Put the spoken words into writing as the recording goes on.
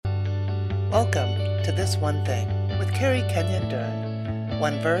Welcome to This One Thing with Carrie Kenyon Dern.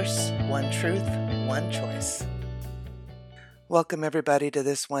 One verse, one truth, one choice. Welcome everybody to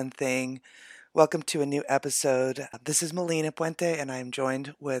This One Thing. Welcome to a new episode. This is Melina Puente and I'm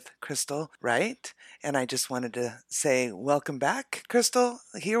joined with Crystal Wright. And I just wanted to say welcome back, Crystal.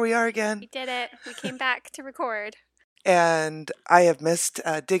 Here we are again. We did it. We came back to record. And I have missed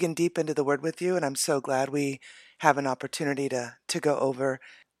digging deep into the Word with you, and I'm so glad we have an opportunity to go over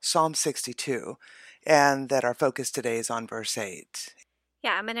Psalm 62, and that our focus today is on verse 8.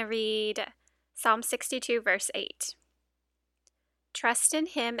 Yeah, I'm going to read Psalm 62, verse 8. Trust in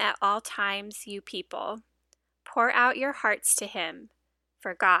him at all times, you people. Pour out your hearts to him,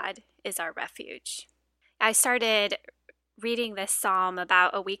 for God is our refuge. I started reading this psalm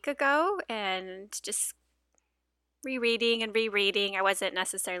about a week ago and just rereading. I wasn't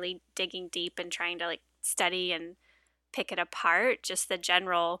necessarily digging deep and trying to study and pick it apart. Just the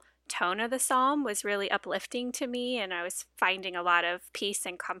general tone of the psalm was really uplifting to me, and I was finding a lot of peace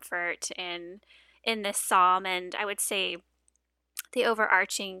and comfort in this psalm. And I would say the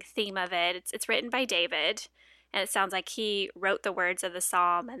overarching theme of it's written by David, and it sounds like he wrote the words of the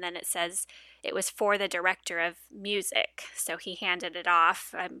psalm, and then it says it was for the director of music. So he handed it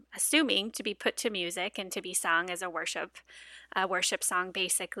off, I'm assuming, to be put to music and to be sung as a worship song,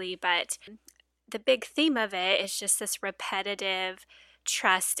 basically. But the big theme of it is just this repetitive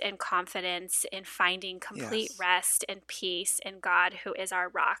trust and confidence in finding complete rest and peace in God, who is our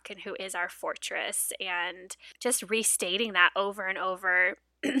rock and who is our fortress, and just restating that over and over,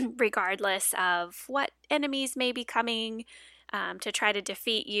 regardless of what enemies may be coming to try to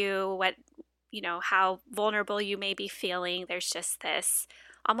defeat you, how vulnerable you may be feeling. There's just this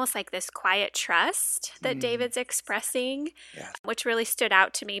almost like this quiet trust that David's expressing, which really stood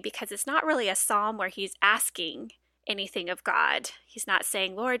out to me because it's not really a psalm where he's asking anything of God. He's not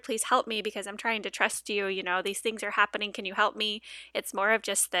saying, Lord, please help me because I'm trying to trust you. These things are happening. Can you help me? It's more of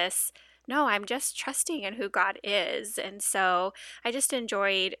just this, no, I'm just trusting in who God is. And so I just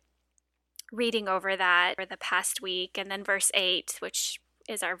enjoyed reading over that for the past week. And then verse 8, which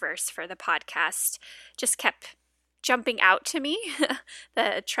is our verse for the podcast, just kept jumping out to me.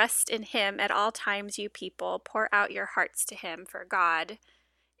 The trust in him at all times, you people. Pour out your hearts to him, for God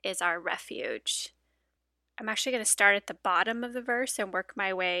is our refuge. I'm actually going to start at the bottom of the verse and work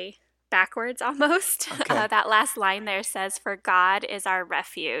my way backwards almost. Okay. That last line there says, for God is our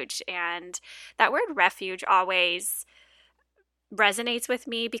refuge. And that word refuge always resonates with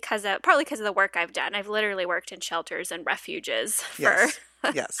me partly because of the work I've done. I've literally worked in shelters and refuges for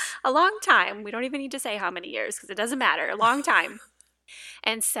a long time. We don't even need to say how many years because it doesn't matter. A long time.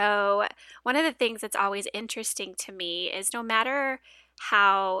 And so one of the things that's always interesting to me is no matter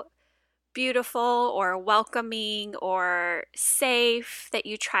how beautiful or welcoming or safe that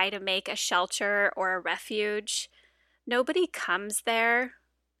you try to make a shelter or a refuge, nobody comes there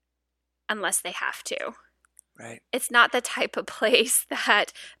unless they have to. Right. It's not the type of place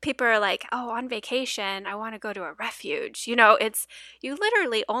that people are like, oh, on vacation, I want to go to a refuge. It's you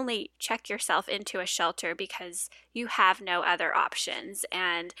literally only check yourself into a shelter because you have no other options.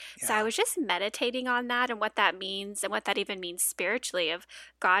 And so I was just meditating on that and what that means and what that even means spiritually of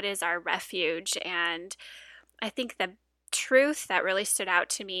God is our refuge. And I think the truth that really stood out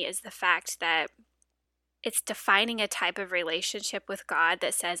to me is the fact that it's defining a type of relationship with God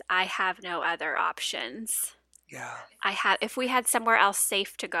that says, I have no other options. Yeah. If we had somewhere else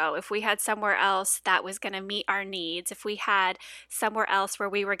safe to go, if we had somewhere else that was going to meet our needs, if we had somewhere else where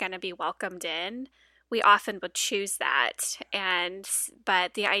we were going to be welcomed in, we often would choose that.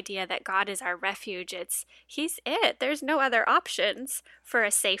 But the idea that God is our refuge, He's it. There's no other options for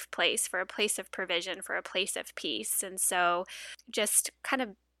a safe place, for a place of provision, for a place of peace. And so just kind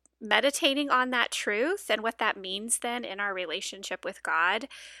of meditating on that truth and what that means then in our relationship with God,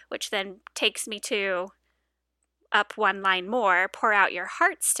 which then takes me to up one line more, pour out your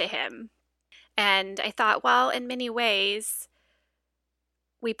hearts to him. And I thought, well, in many ways,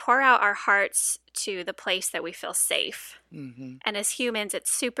 we pour out our hearts to the place that we feel safe. Mm-hmm. And as humans,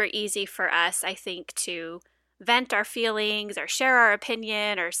 it's super easy for us, I think, to vent our feelings or share our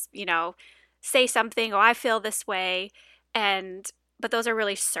opinion or, say something, oh, I feel this way. But those are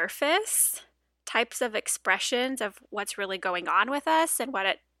really surface types of expressions of what's really going on with us and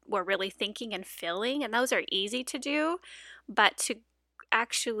what we're really thinking and feeling. And those are easy to do. But to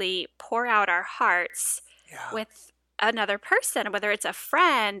actually pour out our hearts with another person, whether it's a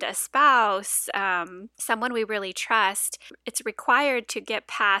friend, a spouse, someone we really trust, it's required to get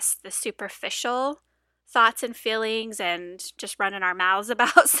past the superficial thoughts and feelings and just running our mouths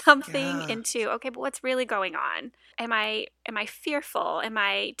about something Yeah. into, okay, but what's really going on? Am I fearful? Am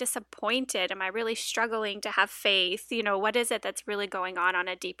I disappointed? Am I really struggling to have faith? What is it that's really going on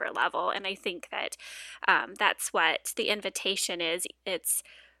a deeper level? And I think that that's what the invitation is.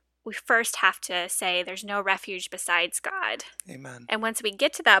 We first have to say there's no refuge besides God. Amen. And once we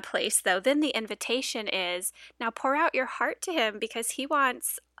get to that place, though, then the invitation is now pour out your heart to Him, because He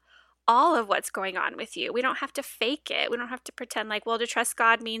wants all of what's going on with you. We don't have to fake it. We don't have to pretend like, well, to trust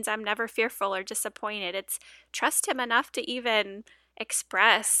God means I'm never fearful or disappointed. It's trust Him enough to even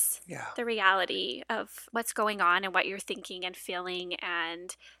express Yeah. the reality of what's going on and what you're thinking and feeling.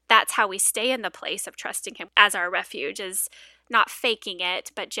 And that's how we stay in the place of trusting Him as our refuge, is not faking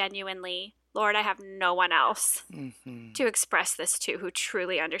it, but genuinely, Lord, I have no one else to express this to who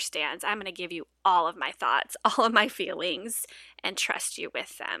truly understands. I'm going to give you all of my thoughts, all of my feelings, and trust you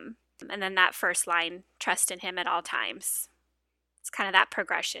with them. And then that first line, trust in Him at all times. It's kind of that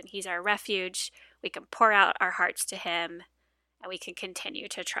progression. He's our refuge. We can pour out our hearts to Him, and we can continue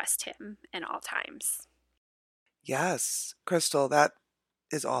to trust Him in all times. Yes, Crystal, that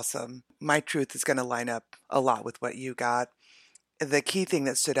is awesome. My truth is going to line up a lot with what you got. The key thing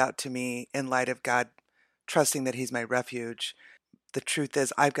that stood out to me in light of God trusting that He's my refuge, the truth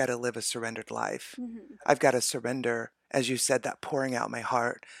is I've got to live a surrendered life. Mm-hmm. I've got to surrender, as you said, that pouring out my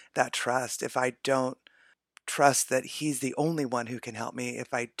heart, that trust. If I don't trust that He's the only one who can help me,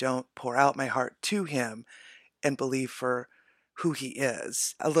 if I don't pour out my heart to Him and believe for who He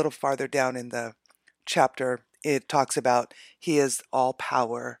is. A little farther down in the chapter, it talks about He is all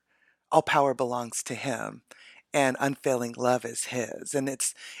power. All power belongs to Him, and unfailing love is His. And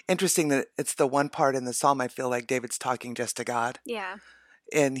it's interesting that it's the one part in the psalm I feel like David's talking just to God. Yeah.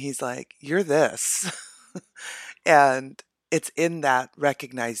 And he's like, you're this. And it's in that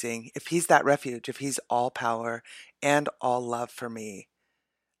recognizing if He's that refuge, if He's all power and all love for me,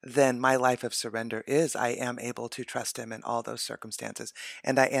 then my life of surrender is I am able to trust Him in all those circumstances.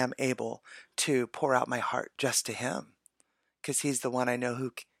 And I am able to pour out my heart just to Him, because He's the one I know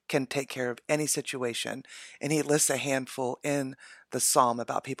who can take care of any situation. And He lists a handful in the psalm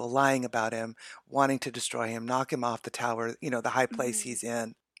about people lying about Him, wanting to destroy Him, knock Him off the tower, the high place Mm-hmm. He's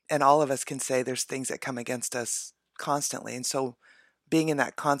in. And all of us can say there's things that come against us constantly. And so being in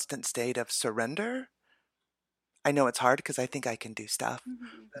that constant state of surrender, I know it's hard because I think I can do stuff.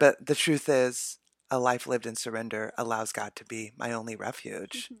 Mm-hmm. But the truth is, a life lived in surrender allows God to be my only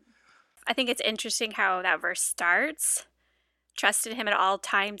refuge. Mm-hmm. I think it's interesting how that verse starts. Trust in Him at all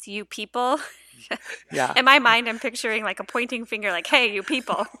times, you people. Yeah. In my mind, I'm picturing like a pointing finger, like, hey, you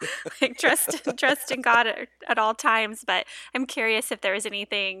people, like trust in God at all times. But I'm curious if there was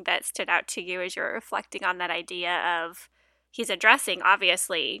anything that stood out to you as you're reflecting on that idea of He's addressing,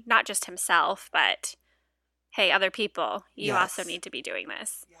 obviously, not just Himself, but hey, other people, you also Yes. need to be doing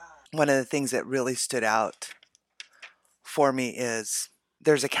this. One of the things that really stood out for me is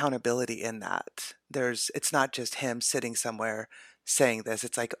there's accountability in that. It's not just Him sitting somewhere saying this.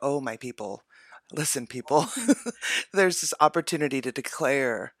 It's like, oh, my people, listen, people. There's this opportunity to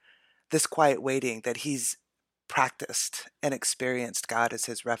declare this quiet waiting that He's practiced and experienced God as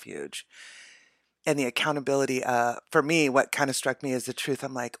His refuge. And the accountability, for me, what kind of struck me is the truth.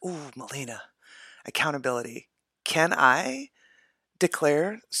 I'm like, ooh, Melina, accountability. Can I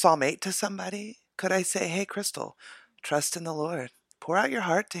declare Psalm 8 to somebody? Could I say, hey, Crystal, trust in the Lord. Pour out your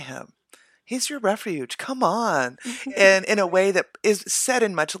heart to Him. He's your refuge. Come on. And in a way that is said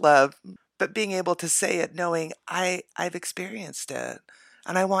in much love, but being able to say it knowing I've experienced it.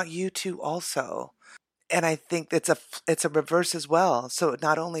 And I want you to also. And I think it's a reverse as well. So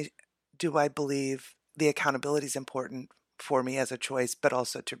not only do I believe the accountability is important for me as a choice, but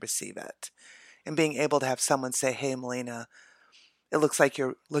also to receive it. And being able to have someone say, hey, Melina, it looks like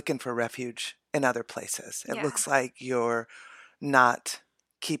you're looking for refuge in other places. It looks like you're not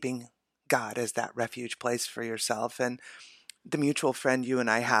keeping God as that refuge place for yourself. And the mutual friend you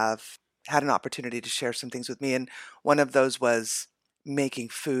and I have had an opportunity to share some things with me. And one of those was making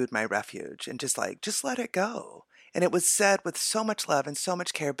food my refuge and just let it go. And it was said with so much love and so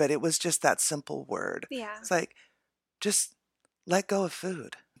much care, but it was just that simple word. Yeah. It's like, just let go of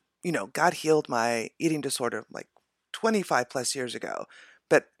food. God healed my eating disorder like 25 plus years ago,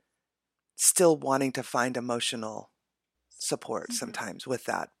 but still wanting to find emotional support sometimes with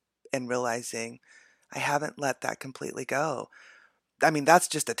that and realizing I haven't let that completely go. I mean, that's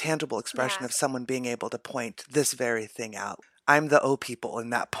just a tangible expression of someone being able to point this very thing out. I'm the O people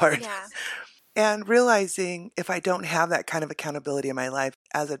in that part. Yeah. And realizing if I don't have that kind of accountability in my life,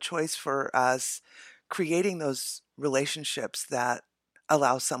 as a choice for us, creating those relationships that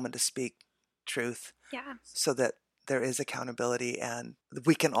allow someone to speak truth Yeah. so that there is accountability and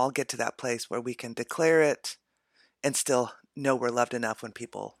we can all get to that place where we can declare it and still know we're loved enough when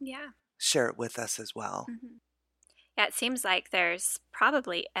people Yeah. share it with us as well. Mm-hmm. Yeah, it seems like there's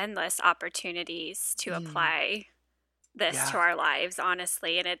probably endless opportunities to apply this Yeah. to our lives,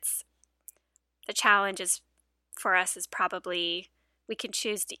 honestly. And the challenge is for us is probably we can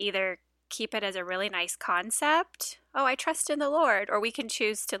choose to either keep it as a really nice concept, oh, I trust in the Lord, or we can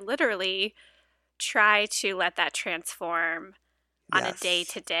choose to literally try to let that transform on a day Yes.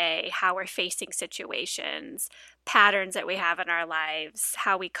 to day, how we're facing situations, patterns that we have in our lives,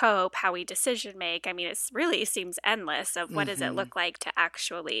 how we cope, how we decision make. I mean, it really seems endless of what does it Mm-hmm. look like to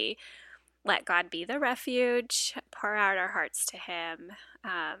actually let God be the refuge, pour out our hearts to Him.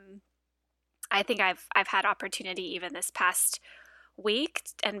 I think I've had opportunity even this past week,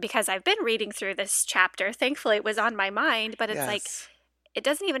 and because I've been reading through this chapter, thankfully it was on my mind. But it's like Yes. it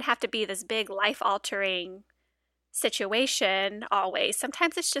doesn't even have to be this big life altering situation always.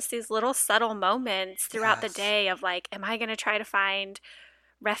 Sometimes it's just these little subtle moments throughout the Yes. day of like, am I going to try to find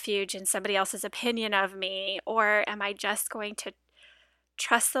refuge in somebody else's opinion of me? Or am I just going to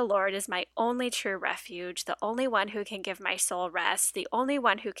trust the Lord as my only true refuge, the only one who can give my soul rest, the only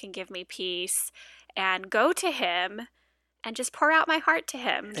one who can give me peace, and go to Him and just pour out my heart to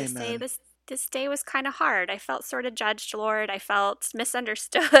Him? Just say, Amen. this day was kind of hard. I felt sort of judged, Lord. I felt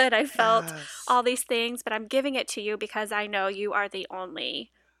misunderstood. I felt Yes. all these things, but I'm giving it to you because I know you are the only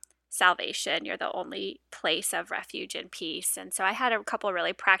salvation. You're the only place of refuge and peace. And so I had a couple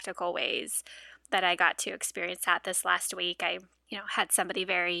really practical ways that I got to experience that this last week. I had somebody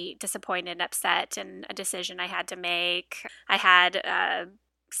very disappointed and upset in a decision I had to make. I had a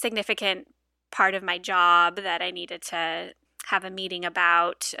significant part of my job that I needed to have a meeting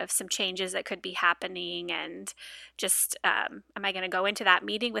about of some changes that could be happening, and just am I going to go into that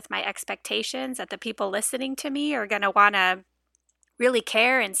meeting with my expectations that the people listening to me are going to want to really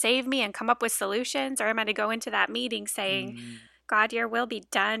care and save me and come up with solutions, or am I to go into that meeting saying, Mm. God, your will be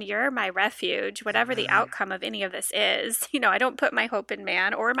done. You're my refuge, whatever the Amen. outcome of any of this is. I don't put my hope in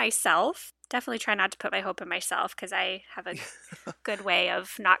man or myself. Definitely try not to put my hope in myself because I have a good way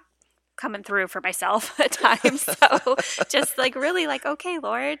of not coming through for myself at times. So just like really like, okay,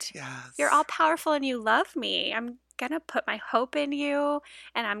 Lord, you're all Yes. powerful and you love me. I'm going to put my hope in you,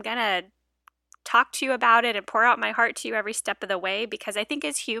 and I'm going to talk to you about it and pour out my heart to you every step of the way, because I think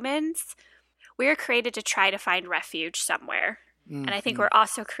as humans, we are created to try to find refuge somewhere. And I think Mm-hmm. we're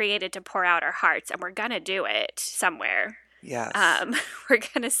also created to pour out our hearts, and we're going to do it somewhere. Yes. We're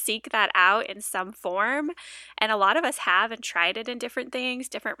going to seek that out in some form. And a lot of us have and tried it in different things,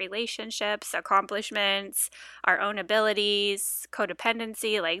 different relationships, accomplishments, our own abilities,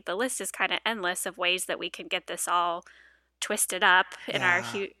 codependency. Like the list is kind of endless of ways that we can get this all twisted up in our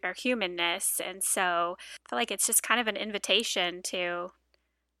Yeah. our humanness. And so I feel like it's just kind of an invitation to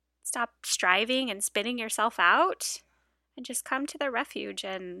stop striving and spinning yourself out and just come to the refuge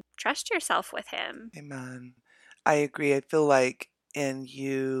and trust yourself with Him. Amen. I agree. I feel like in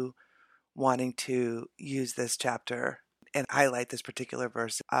you wanting to use this chapter and highlight this particular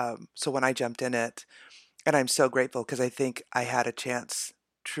verse. So when I jumped in it, and I'm so grateful because I think I had a chance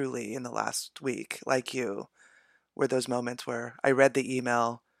truly in the last week, like you, were those moments where I read the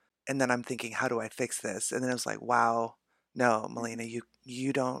email and then I'm thinking, how do I fix this? And then it was like, wow, no, Melina, Mhm.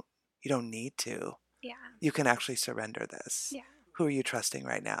 you don't need to. Yeah. You can actually surrender this. Yeah. Who are you trusting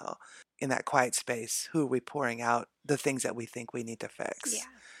right now? In that quiet space, who are we pouring out the things that we think we need to fix?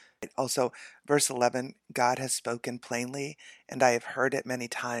 Yeah. Also, verse 11, God has spoken plainly, and I have heard it many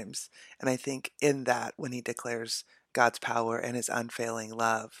times. And I think in that, when he declares God's power and his unfailing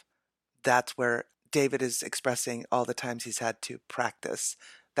love, that's where David is expressing all the times he's had to practice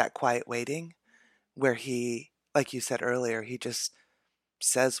that quiet waiting, where he, like you said earlier, he just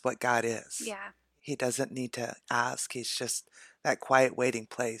says what God is. Yeah. He doesn't need to ask. He's just that quiet waiting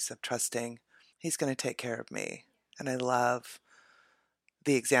place of trusting he's going to take care of me. And I love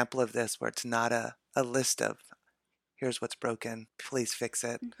the example of this where it's not a list of here's what's broken, please fix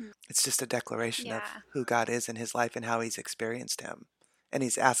it. Hmm. It's just a declaration of Yeah. who God is in his life and how he's experienced him. And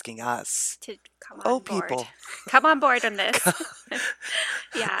he's asking us, To come oh, on board. people. Come on board on this.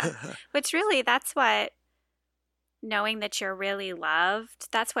 Yeah. Which really, that's what knowing that you're really loved,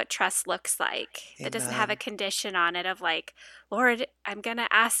 that's what trust looks like. That doesn't have a Amen. condition on it of like, Lord, I'm going to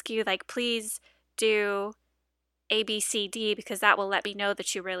ask you, like, please do A, B, C, D, because that will let me know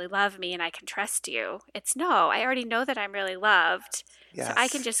that you really love me and I can trust you. It's no, I already know that I'm really loved. So I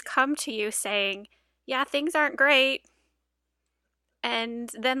can Yes. just come to you saying, yeah, things aren't great. And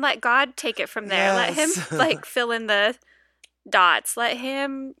then let God take it from there. Let Him Yes. like fill in the dots. Let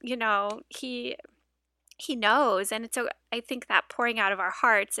Him, He He knows. And I think that pouring out of our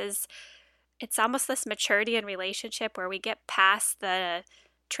hearts it's almost this maturity in relationship where we get past the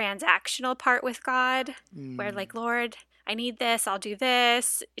transactional part with God, where like, Lord, I need this, I'll do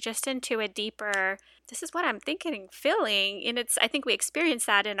this, just into a deeper, this is what I'm thinking, feeling. And I think we experience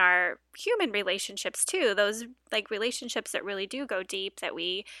that in our human relationships too. Those like relationships that really do go deep, that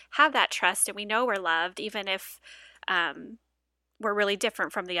we have that trust and we know we're loved, even if we're really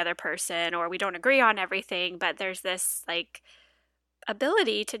different from the other person or we don't agree on everything, but there's this like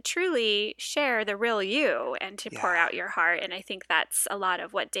ability to truly share the real you and to pour out your heart. And I think that's a lot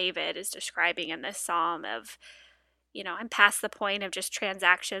of what David is describing in this psalm of, I'm past the point of just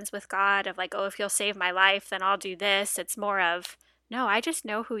transactions with God of like, oh, if you'll save my life, then I'll do this. It's more of, no, I just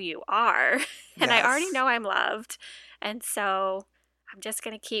know who you are and I already know I'm loved. And so I'm just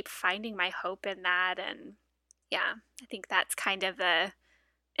going to keep finding my hope in that. And yeah, I think that's kind of the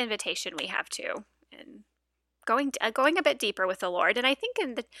invitation we have too. And going a bit deeper with the Lord. And I think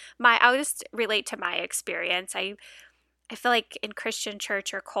I'll just relate to my experience. I feel like in Christian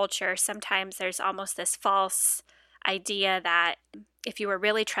church or culture, sometimes there's almost this false idea that if you were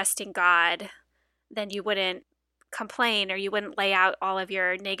really trusting God, then you wouldn't complain or you wouldn't lay out all of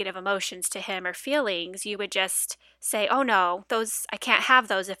your negative emotions to him or feelings. You would just say, oh no, I can't have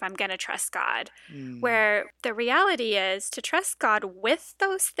those if I'm going to trust God. Where the reality is to trust God with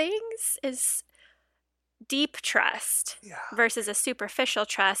those things is deep trust versus a superficial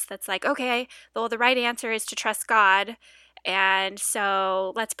trust that's like, okay, well, the right answer is to trust God. And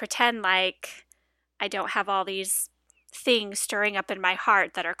so let's pretend like I don't have all these things stirring up in my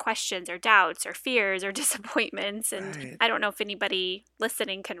heart that are questions or doubts or fears or disappointments. And I don't know if anybody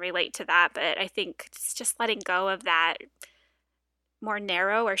listening can relate to that, but I think it's just letting go of that more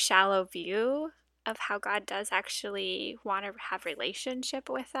narrow or shallow view of how God does actually want to have relationship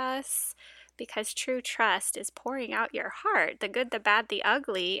with us. Because true trust is pouring out your heart, the good, the bad, the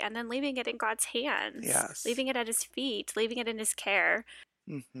ugly, and then leaving it in God's hands. Yes. Leaving it at his feet, leaving it in his care.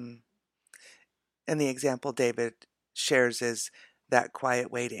 Mm-hmm. And the example David shares is that quietly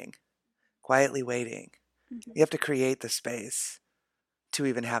waiting. Mm-hmm. You have to create the space to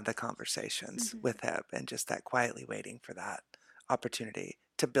even have the conversations with him, and just that quietly waiting for that opportunity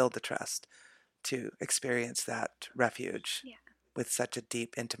to build the trust, to experience that refuge with such a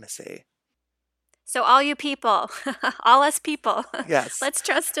deep intimacy. So all you people, all us people, yes, let's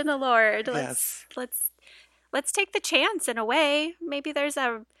trust in the Lord. Yes. Let's take the chance in a way. Maybe there's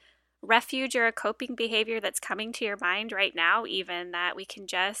a refuge or a coping behavior that's coming to your mind right now, even that we can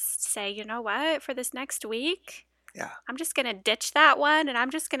just say, you know what, for this next week, I'm just going to ditch that one and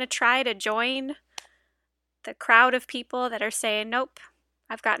I'm just going to try to join the crowd of people that are saying, nope,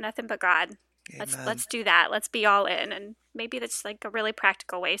 I've got nothing but God. Let's do that. Let's be all in. And maybe that's like a really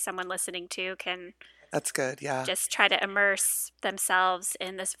practical way someone listening to can That's good, just try to immerse themselves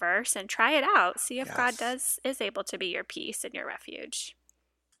in this verse and try it out. See if God is able to be your peace and your refuge.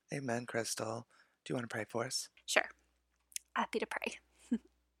 Amen, Crystal. Do you want to pray for us? Sure. Happy to pray.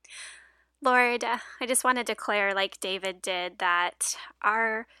 Lord, I just want to declare, like David did, that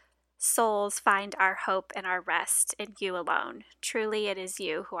our souls find our hope and our rest in you alone. Truly, it is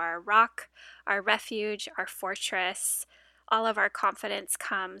you who are our rock, our refuge, our fortress. All of our confidence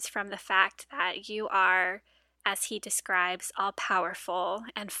comes from the fact that you are, as he describes, all-powerful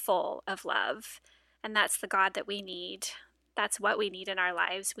and full of love. And that's the God that we need. That's what we need in our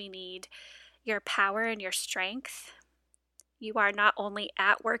lives. We need your power and your strength. You are not only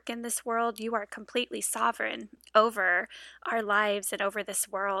at work in this world, you are completely sovereign over our lives and over this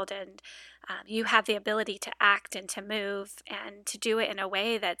world. And you have the ability to act and to move and to do it in a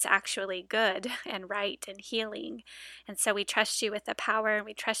way that's actually good and right and healing. And so we trust you with the power, and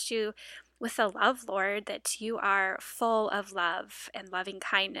we trust you with the love, Lord, that you are full of love and loving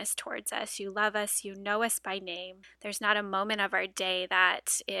kindness towards us. You love us. You know us by name. There's not a moment of our day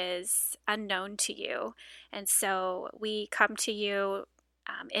that is unknown to you. And so we come to you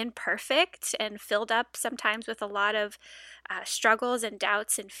imperfect and filled up sometimes with a lot of struggles and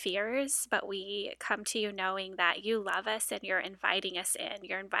doubts and fears, but we come to you knowing that you love us and you're inviting us in.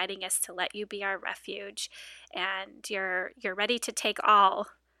 You're inviting us to let you be our refuge, and you're ready to take all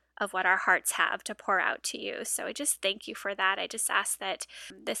of what our hearts have to pour out to you. So I just thank you for that. I just ask that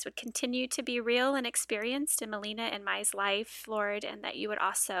this would continue to be real and experienced in Melina and Mai's life, Lord, and that you would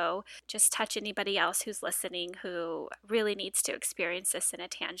also just touch anybody else who's listening who really needs to experience this in a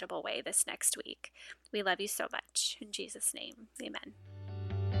tangible way this next week. We love you so much. In Jesus' name, amen.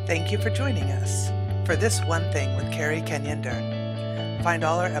 Thank you for joining us for This One Thing with Carrie Kenyon Dern. Find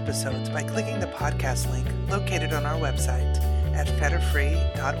all our episodes by clicking the podcast link located on our website at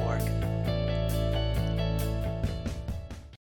fetterfree.org.